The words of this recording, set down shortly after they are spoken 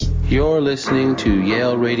You're listening to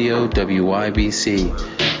Yale Radio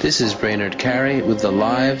WYBC. This is Brainerd Carey with the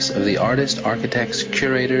lives of the artists, architects,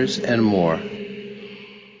 curators, and more.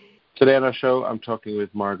 Today on our show, I'm talking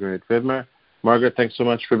with Margaret Widmer. Margaret, thanks so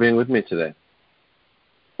much for being with me today.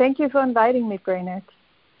 Thank you for inviting me, Brainerd.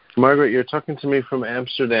 Margaret, you're talking to me from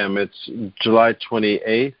Amsterdam. It's July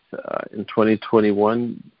 28th in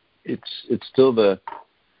 2021. It's still the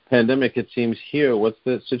pandemic, it seems, here. What's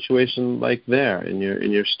the situation like there in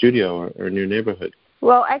your studio or in your neighborhood?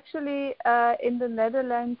 Well, actually, in the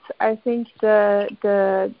Netherlands, I think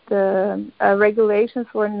the regulations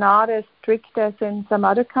were not as strict as in some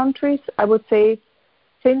other countries. I would say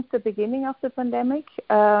since the beginning of the pandemic.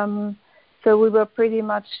 So we were pretty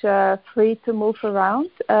much free to move around.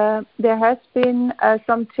 There has been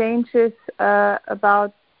some changes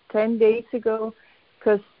about 10 days ago,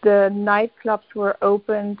 because the nightclubs were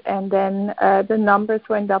opened and then the numbers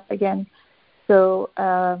went up again. So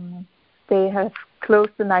they have closed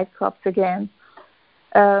the nightclubs again.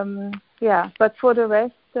 But for the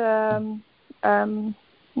rest,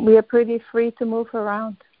 we are pretty free to move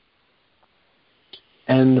around.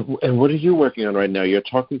 And what are you working on right now? You're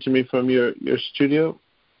talking to me from your studio?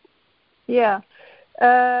 Yeah.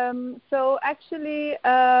 So actually,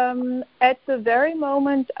 at the very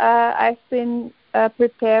moment, I've been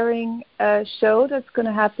preparing a show that's going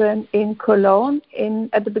to happen in Cologne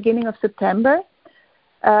at the beginning of September.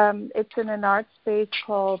 It's in an art space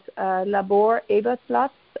called Labor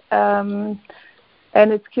Ebertplatz, and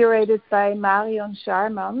it's curated by Marion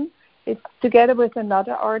Scharmann. It's together with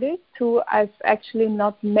another artist who I've actually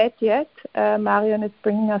not met yet. Marion is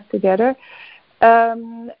bringing us together.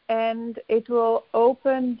 And it will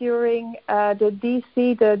open during the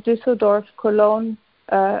Düsseldorf-Cologne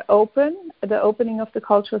the opening of the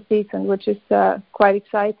cultural season, which is quite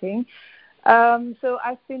exciting. So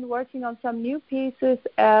I've been working on some new pieces,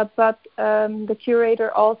 but the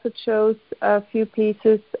curator also chose a few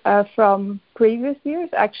pieces from previous years,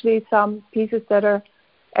 actually some pieces that are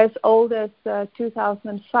as old as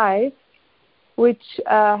 2005, which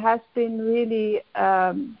has been really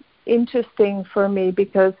interesting for me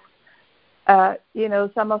because,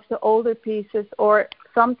 some of the older pieces, or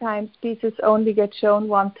sometimes pieces only get shown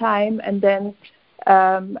one time and then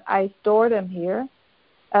I store them here.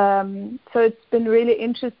 So it's been really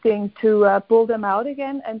interesting to pull them out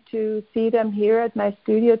again and to see them here at my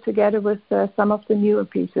studio together with some of the newer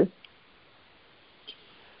pieces.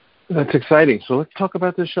 That's exciting. So let's talk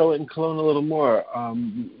about the show in Cologne a little more.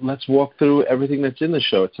 Let's walk through everything that's in the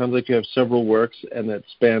show. It sounds like you have several works, and that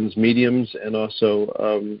spans mediums and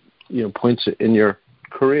also, points in your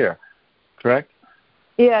career. Correct?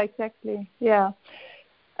 Yeah, exactly. Yeah.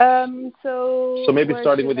 So maybe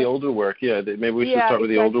starting with the older work. Yeah, maybe we should start with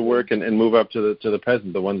the older work and move up to the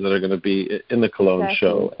present, the ones that are going to be in the Cologne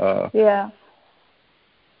show. Yeah.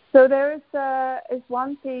 So there is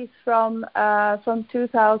one piece from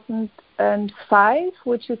 2005,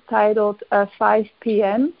 which is titled 5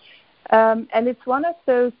 p.m. And it's one of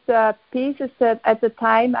those pieces that at the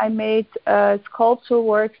time I made sculptural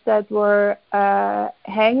works that were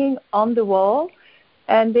hanging on the wall,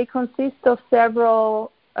 and they consist of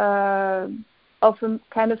several of a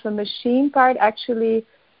kind of a machine part. Actually,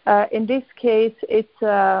 in this case, it's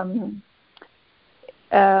a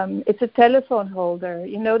telephone holder.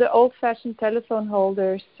 The old-fashioned telephone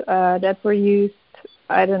holders that were used,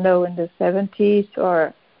 I don't know, in the 70s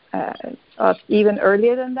or even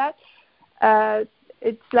earlier than that.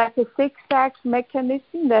 It's like a zigzag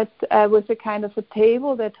mechanism that with a kind of a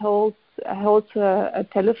table that holds a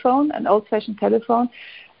telephone, an old-fashioned telephone.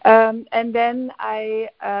 And then I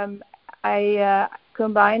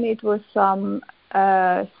combine it with some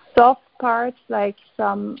soft parts, like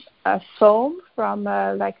some foam from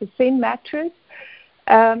like a thin mattress,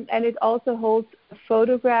 and it also holds a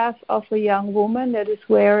photograph of a young woman that is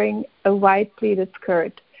wearing a white pleated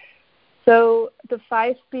skirt. So the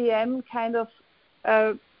 5 p.m. kind of,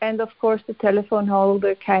 and of course the telephone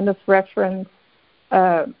holder kind of reference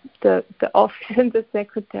the office and the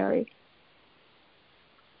secretary.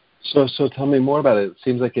 So tell me more about it. It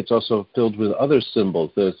seems like it's also filled with other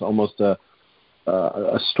symbols. There's almost a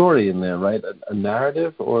story in there, right? A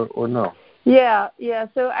narrative, or no? Yeah.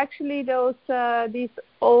 So actually, these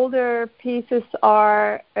older pieces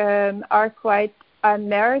are quite a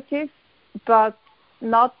narrative, but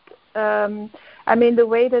not. The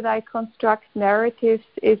way that I construct narratives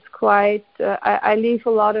is quite. I leave a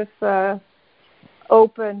lot of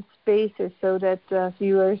open spaces so that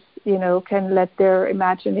viewers, can let their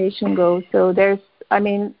imagination go. So I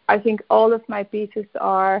think all of my pieces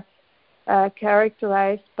are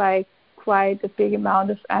characterized by quite a big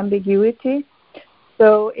amount of ambiguity.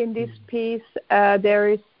 So in this piece, there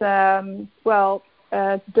is, the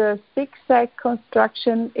zigzag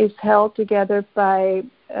construction is held together by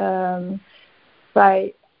an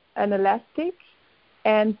elastic,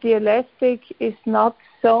 and the elastic is not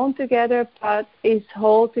sewn together, but is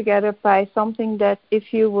held together by something that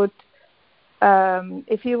if you would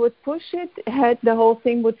push it, the whole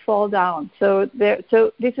thing would fall down. So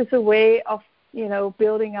this is a way of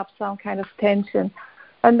building up some kind of tension.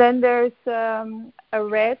 And then there's a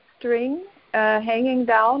red string hanging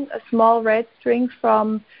down, a small red string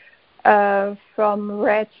from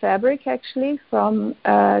red fabric, actually, from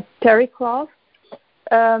terry cloth.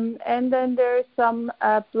 And then there's some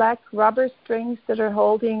black rubber strings that are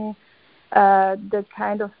holding the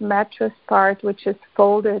kind of mattress part, which is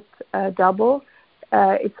folded double.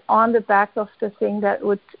 It's on the back of the thing that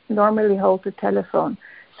would normally hold the telephone.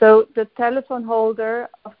 So the telephone holder,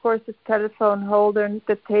 of course, the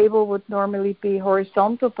table would normally be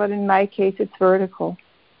horizontal, but in my case, it's vertical.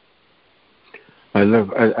 I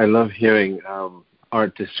love hearing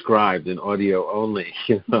art described in audio only.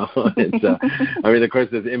 It's, of course,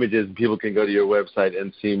 there's images, and people can go to your website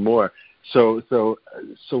and see more. So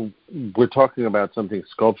we're talking about something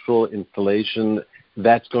sculptural installation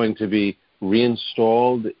that's going to be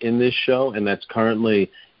reinstalled in this show, and that's currently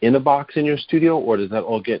in a box in your studio, or does that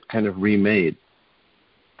all get kind of remade?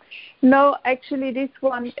 No, actually, this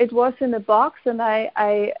one, it was in a box, and I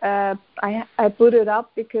put it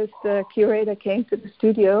up because the curator came to the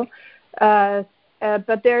studio.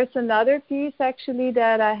 But there's another piece actually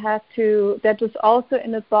that was also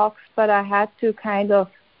in a box, but I had to kind of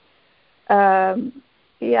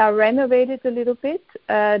renovate it a little bit.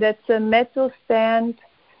 That's a metal stand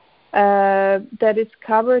that is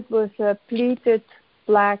covered with a pleated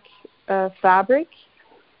black fabric,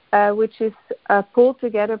 which is pulled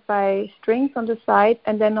together by strings on the side,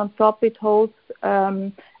 and then on top it holds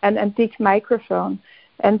an antique microphone.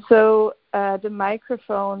 And so the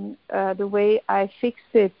microphone, the way I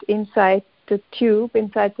fixed it inside the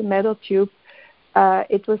metal tube,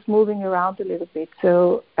 it was moving around a little bit.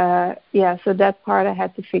 So, so that part I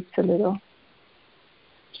had to fix a little.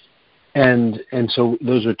 And so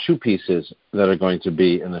those are two pieces that are going to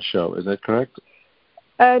be in the show. Is that correct?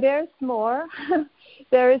 There's more.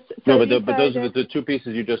 But those are the two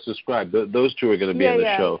pieces you just described. Those two are going to be in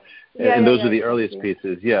the show, and those are the earliest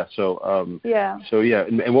pieces. Yeah. So And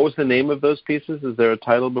what was the name of those pieces? Is there a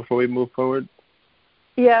title before we move forward?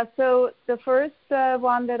 Yeah. So the first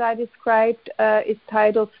one that I described is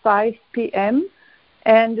titled 5 p.m.,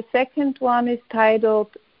 and the second one is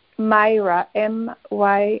titled Myra,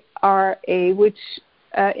 M-Y-R-A, which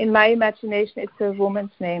in my imagination it's a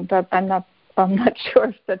woman's name, but I'm not sure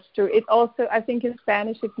if that's true. It also, I think in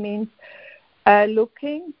Spanish it means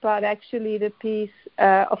looking, but actually the piece,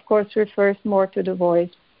 of course, refers more to the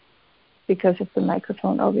voice because of the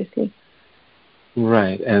microphone, obviously.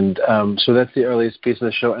 Right, and so that's the earliest piece of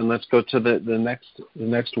the show. And let's go to the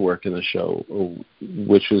next work in the show,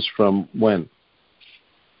 which is from when?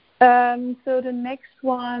 So the next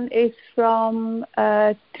one is from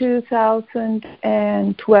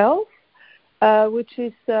 2012. Which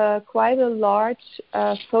is quite a large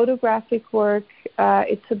photographic work.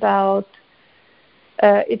 It's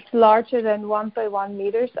larger than 1 by 1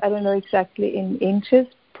 meters. I don't know exactly in inches,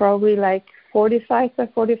 probably like 45 by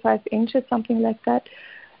 45 inches, something like that.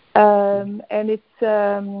 And it's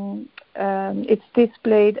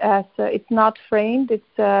displayed as it's not framed.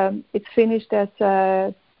 It's finished as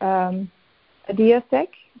a diastec.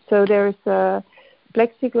 So there's a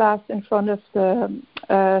plexiglass in front of the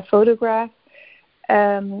photograph.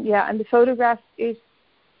 And the photograph is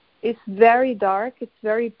very dark. It's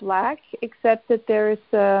very black, except that there is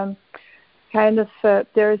a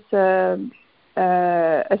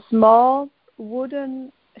small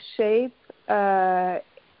wooden shape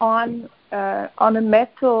on a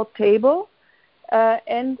metal table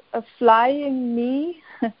and a flying me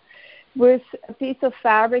with a piece of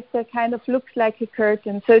fabric that kind of looks like a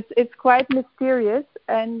curtain. So it's quite mysterious,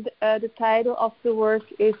 and the title of the work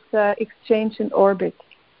is Exchange in Orbit.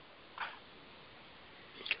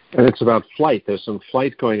 And it's about flight. There's some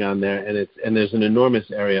flight going on there, and there's an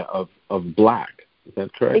enormous area of black. Is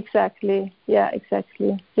that correct? Exactly. Yeah,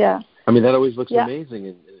 exactly. Yeah. I mean, that always looks amazing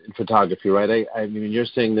in photography, right? I mean, you're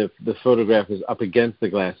saying that the photograph is up against the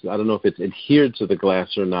glass. I don't know if it's adhered to the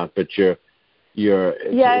glass or not, but it's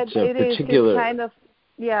particular. It's kind of,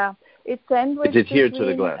 it's sandwiched. It's adhered to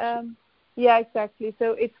the glass. Yeah, exactly.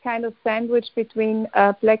 So it's kind of sandwiched between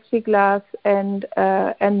plexiglass and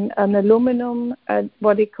an aluminum,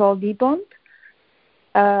 what they call debond.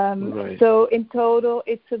 Right. So in total,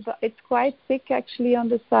 it's quite thick actually on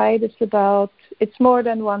the side. It's more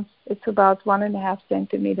than one. It's about 1.5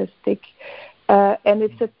 centimeters thick, and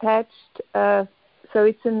it's attached. So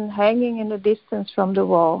it's hanging in a distance from the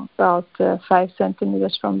wall, about 5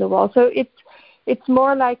 centimeters from the wall. So it's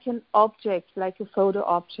more like an object, like a photo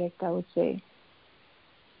object, I would say.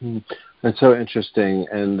 That's so interesting,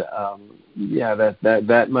 and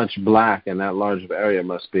that much black and that large of area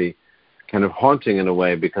must be kind of haunting in a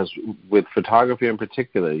way, because with photography in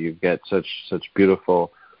particular, you get such beautiful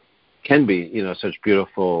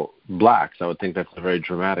blacks. I would think that's a very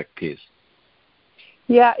dramatic piece.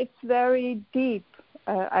 Yeah, it's very deep,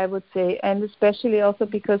 I would say, and especially also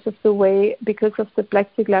because of the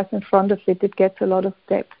plexiglass in front of it, it gets a lot of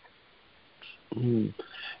depth. Mm.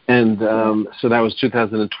 And so that was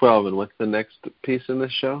 2012, and what's the next piece in the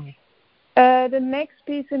show? The next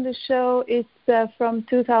piece in the show is from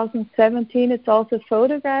 2017. It's also a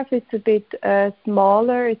photograph. It's a bit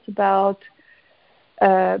smaller. It's about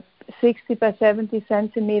 60 by 70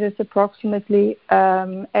 centimeters approximately,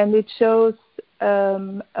 and it shows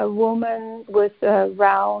a woman with a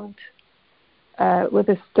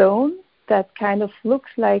stone that kind of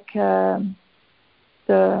looks like the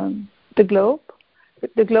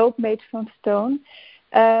globe made from stone.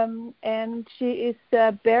 And she is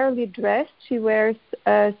barely dressed. She wears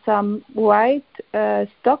some white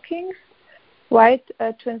stockings, white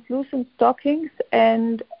translucent stockings,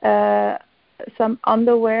 and some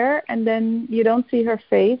underwear. And then you don't see her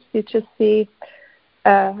face. You just see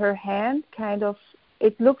her hand. Kind of.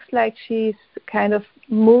 It looks like she's kind of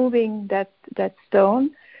moving that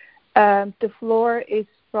stone. The floor is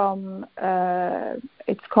from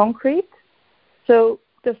it's concrete. So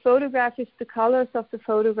the colors of the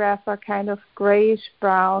photograph are kind of grayish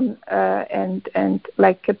brown and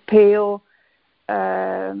like a pale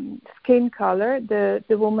skin color.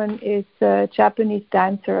 The woman is a Japanese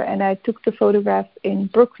dancer, and I took the photograph in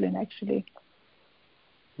Brooklyn, actually.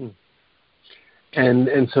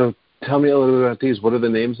 And so tell me a little bit about these. What are the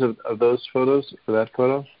names of those photos, for that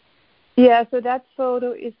photo? Yeah, so that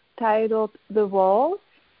photo is titled The Waltz.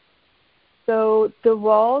 So The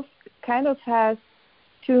Waltz kind of has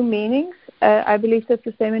two meanings. I believe that's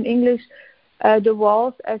the same in English. The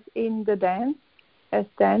waltz as in the dance, as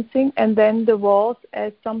dancing, and then the waltz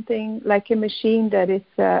as something like a machine that is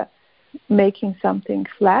making something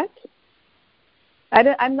flat.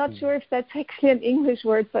 I'm not sure if that's actually an English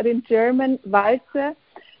word, but in German, Walze,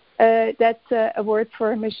 that's a word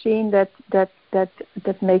for a machine that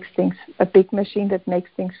makes things, a big machine that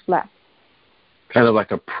makes things flat. Kind of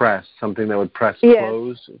like a press, something that would press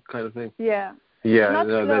clothes, kind of thing. Yeah. Yeah,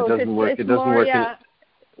 no, that doesn't work. It doesn't work.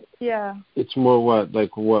 Yeah. It's more what,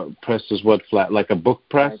 like what presses what flat? Like a book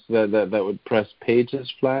press that would press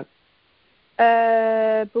pages flat.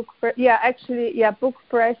 Book press. Yeah, book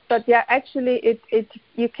press. But yeah, actually, it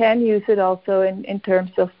you can use it also in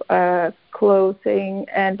terms of clothing,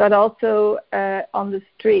 but also on the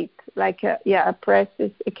street. Like a press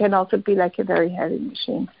it can also be like a very heavy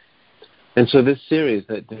machine. And so this series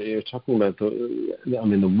that you're talking about,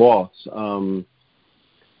 the waltz,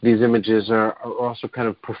 these images are also kind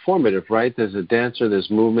of performative, right? There's a dancer, there's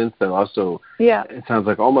movements that also, it sounds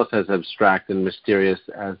like almost as abstract and mysterious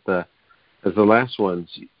as the last ones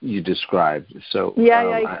you described. So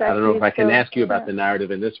exactly. I don't know if I can ask you about the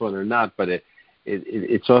narrative in this one or not, but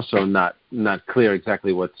it's also not clear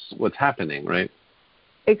exactly what's happening, right?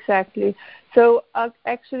 Exactly. So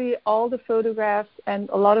actually, all the photographs and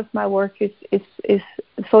a lot of my work is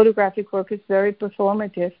photographic work is very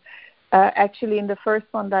performative. Actually, in the first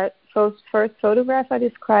photograph I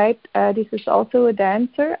described, this is also a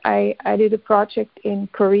dancer. I did a project in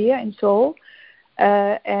Korea, in Seoul,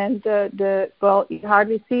 and you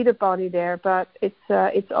hardly see the body there, but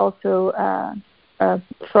it's also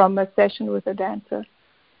from a session with a dancer.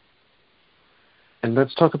 And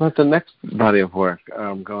let's talk about the next body of work,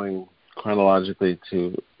 going chronologically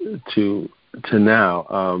to now,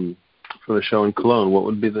 for the show in Cologne. What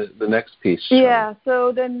would be the next piece? Yeah,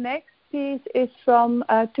 so the next piece is from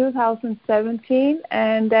 2017,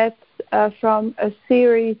 and that's from a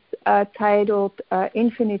series titled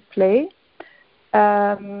Infinite Play,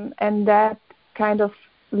 and that kind of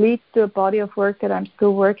leads to a body of work that I'm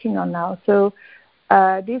still working on now. So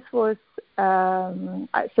this was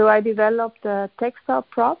so I developed a textile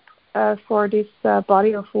prop for this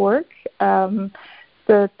body of work.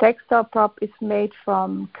 The textile prop is made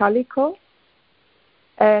from calico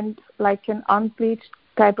and like an unbleached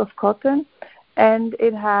type of cotton, and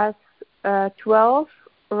it has 12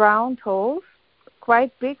 round holes,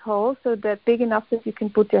 quite big holes, so that big enough that you can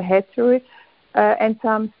put your head through it, and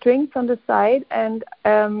some strings on the side, and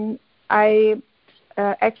I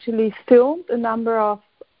actually filmed a number of,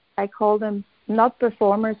 I call them not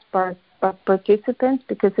performers but participants,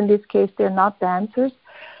 because in this case they're not dancers.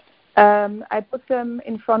 I put them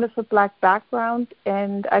in front of a black background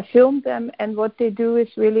and I filmed them, and what they do is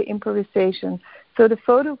really improvisation. So the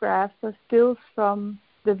photographs are stills from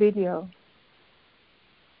the video.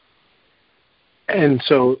 And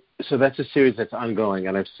so that's a series that's ongoing,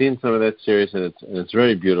 and I've seen some of that series, and it's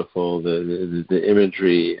very beautiful. The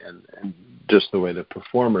imagery and just the way the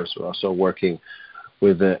performers are also working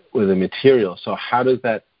with the material. So how does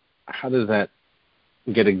that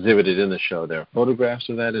get exhibited in the show? There are photographs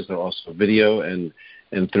of that. Is there also video, and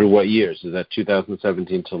through what years? Is that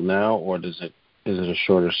 2017 till now, or is it a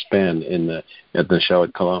shorter span at the show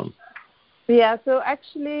at Cologne? Yeah. So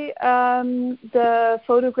actually,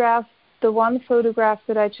 the one photograph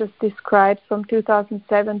that I just described from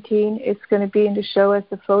 2017 is going to be in the show as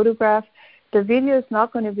the photograph. The video is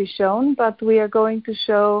not going to be shown, but we are going to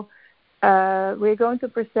show. We're going to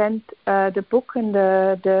present the book in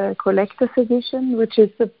the collector's edition, which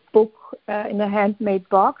is the book in a handmade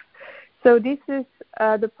box. So this is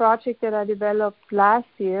the project that I developed last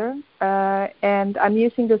year, and I'm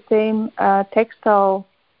using the same textile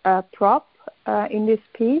prop in this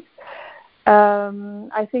piece.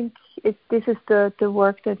 I think this is the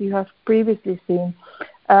work that you have previously seen.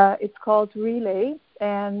 It's called Relay,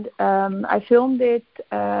 and I filmed it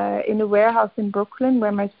in a warehouse in Brooklyn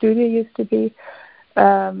where my studio used to be.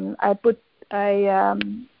 I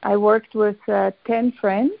worked with 10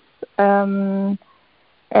 friends,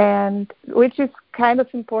 and which is kind of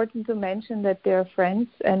important to mention that they're friends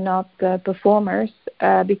and not performers,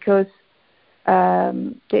 because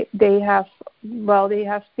they have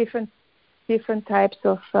different types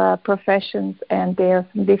of professions, and they are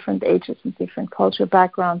from different ages and different cultural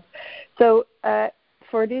backgrounds. So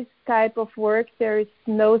for this type of work, there is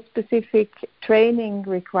no specific training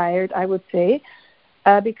required, I would say,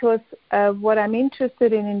 because what I'm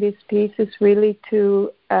interested in this piece is really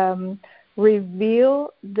to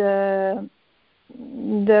reveal the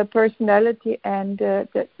personality and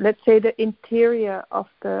let's say the interior of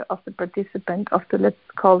the participant, of the, let's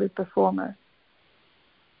call it, performer.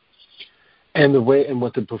 And the way, and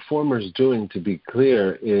what the performer is doing, to be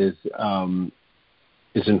clear, is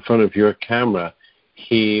in front of your camera.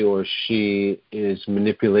 He or she is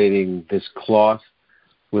manipulating this cloth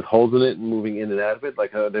with holes in it and moving in and out of it.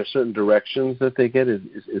 Like, are there certain directions that they get?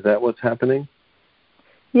 Is that what's happening?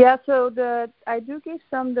 Yeah. So I do give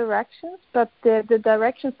some directions, but the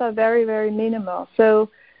directions are very, very minimal. So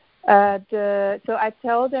so I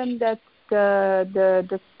tell them that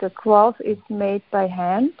the cloth is made by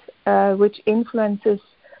hand, which influences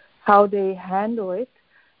how they handle it.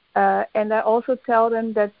 And I also tell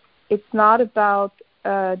them that it's not about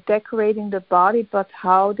decorating the body, but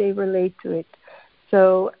how they relate to it.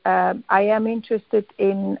 So I am interested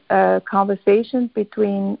in conversation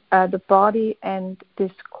between the body and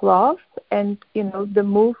this cloth, and the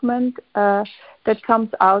movement that comes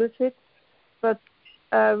out of it. But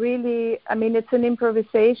really, I mean, it's an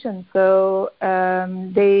improvisation. So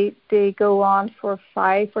they go on for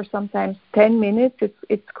 5 or sometimes 10 minutes.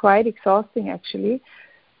 It's quite exhausting, actually.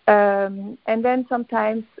 And then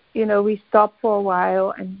sometimes, we stop for a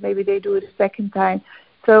while, and maybe they do it a second time.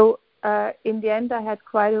 So in the end, I had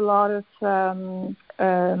quite a lot of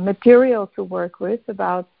material to work with,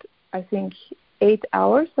 about, I think, 8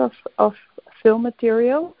 hours of film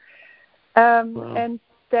material. Wow. And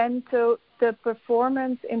then so the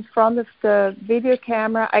performance in front of the video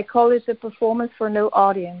camera, I call it a performance for no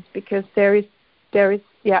audience, because it's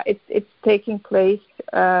taking place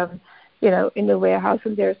in the warehouse,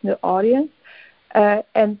 and there's no audience.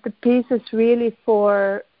 And the piece is really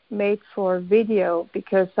made for video,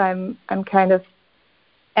 because I'm kind of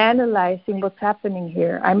analyzing what's happening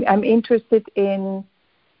here. I'm interested in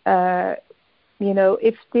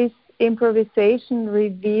if this improvisation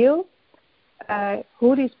reveals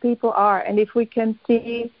who these people are, and if we can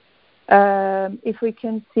see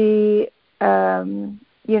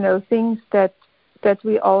things that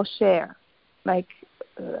we all share, like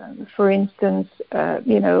for instance,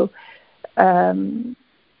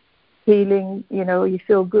 feeling, you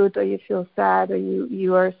feel good, or you feel sad, or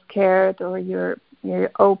you are scared, or you're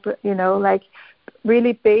open, like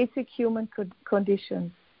really basic human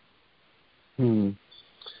conditions.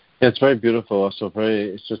 Yeah, it's very beautiful. Also,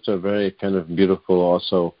 it's just a very kind of beautiful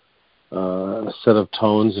also set of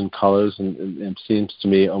tones and colors, and it seems to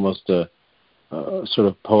me almost a sort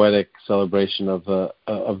of poetic celebration of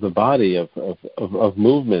the body, of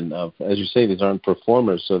movement. Of, as you say, these aren't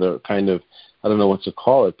performers, so they're kind of I don't know what to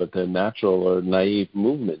call it, but they're natural or naive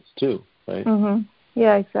movements too, right? Mm-hmm.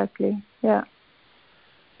 Yeah, exactly. Yeah.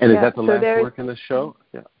 And is that the last work in the show?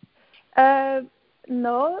 Yeah.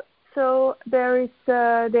 No. So there is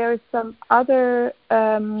some other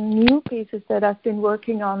new pieces that I've been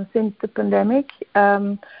working on since the pandemic.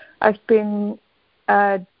 I've been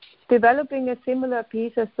developing a similar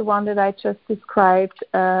piece as the one that I just described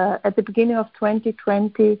at the beginning of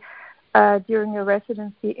 2020 during a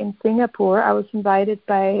residency in Singapore. I was invited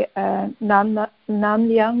by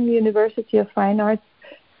Nanyang University of Fine Arts,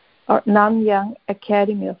 or Nanyang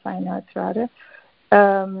Academy of Fine Arts rather,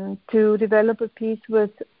 to develop a piece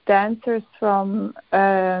with dancers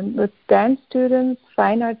with dance students,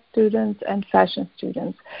 fine art students, and fashion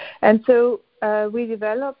students. And so we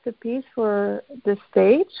developed a piece for the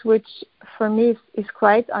stage, which for me is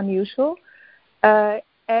quite unusual.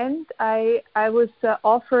 And I was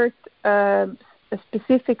offered a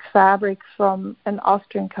specific fabric from an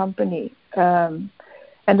Austrian company. And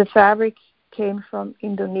the fabric came from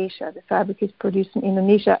Indonesia. The fabric is produced in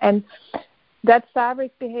Indonesia. And that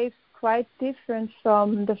fabric behaves quite different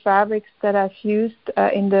from the fabrics that I've used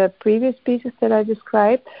in the previous pieces that I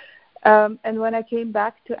described. And when I came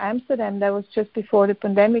back to Amsterdam, that was just before the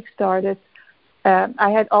pandemic started, I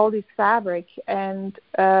had all this fabric, and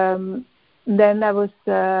then I was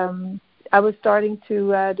starting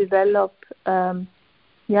to develop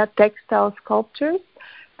textile sculptures,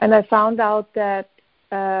 and I found out that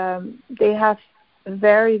they have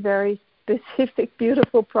very, very specific,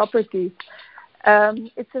 beautiful properties.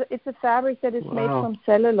 It's a fabric that is made from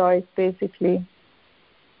celluloid, basically.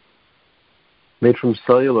 Made from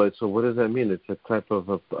celluloid. So what does that mean? It's a type of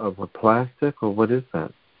a plastic, or what is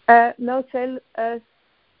that? No,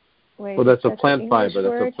 wait. Well, that's a plant fiber.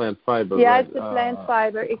 Word. That's a plant fiber. Yeah, right? It's a plant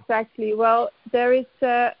fiber, exactly. Well, there is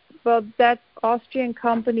that Austrian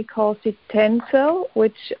company calls it Tencel,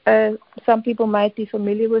 which some people might be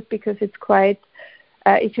familiar with because it's quite.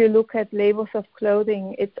 If you look at labels of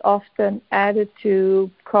clothing, it's often added to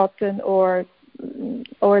cotton or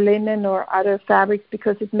linen or other fabrics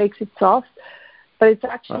because it makes it soft. But it's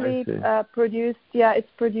actually produced. Yeah, it's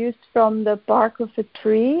produced from the bark of a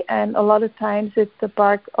tree, and a lot of times it's the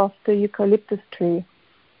bark of the eucalyptus tree.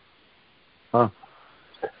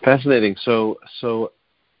 Fascinating. So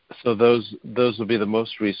those will be the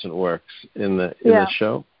most recent works in the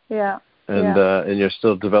show. Yeah. And you're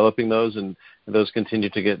still developing those, and those continue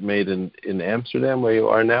to get made in Amsterdam, where you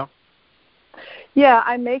are now? Yeah,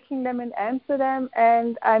 I'm making them in Amsterdam,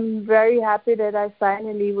 and I'm very happy that I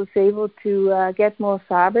finally was able to get more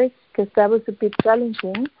fabrics, because that was a bit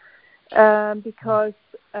challenging, because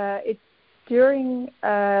it's during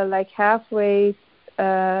halfway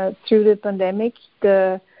through the pandemic,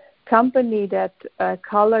 the company that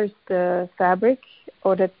colors the fabric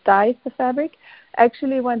or that dyes the fabric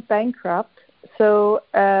actually went bankrupt. So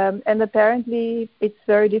and apparently it's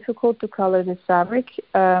very difficult to color this fabric.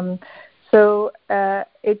 So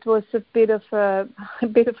it was a bit of a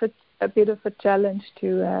challenge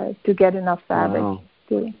to get enough fabric. Wow.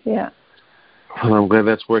 Yeah. Well, I'm glad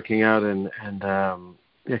that's working out, and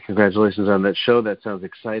congratulations on that show. That sounds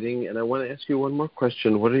exciting. And I want to ask you one more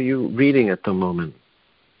question. What are you reading at the moment?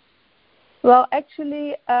 Well,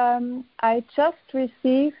 actually, I just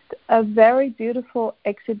received a very beautiful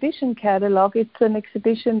exhibition catalog. It's an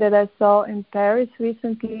exhibition that I saw in Paris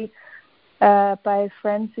recently by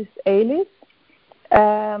Francis Alis.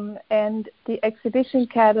 And the exhibition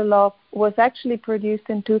catalog was actually produced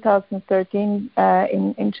in 2013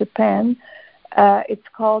 in Japan. It's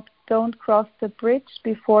called Don't Cross the Bridge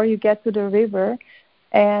Before You Get to the River.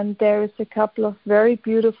 And there is a couple of very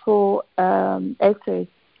beautiful essays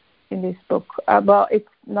in this book. Well, it's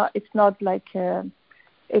not like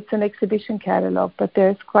it's an exhibition catalog, but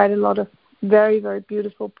there's quite a lot of very, very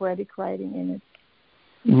beautiful poetic writing in it.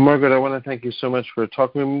 Margaret, I want to thank you so much for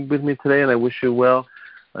talking with me today, and I wish you well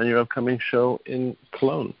on your upcoming show in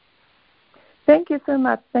Cologne. Thank you so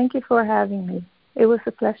much. Thank you for having me. It was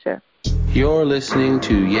a pleasure. You're listening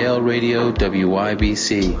to Yale Radio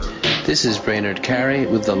WYBC. This is Brainerd Carey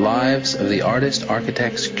with the lives of the artists,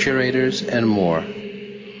 architects, curators, and more.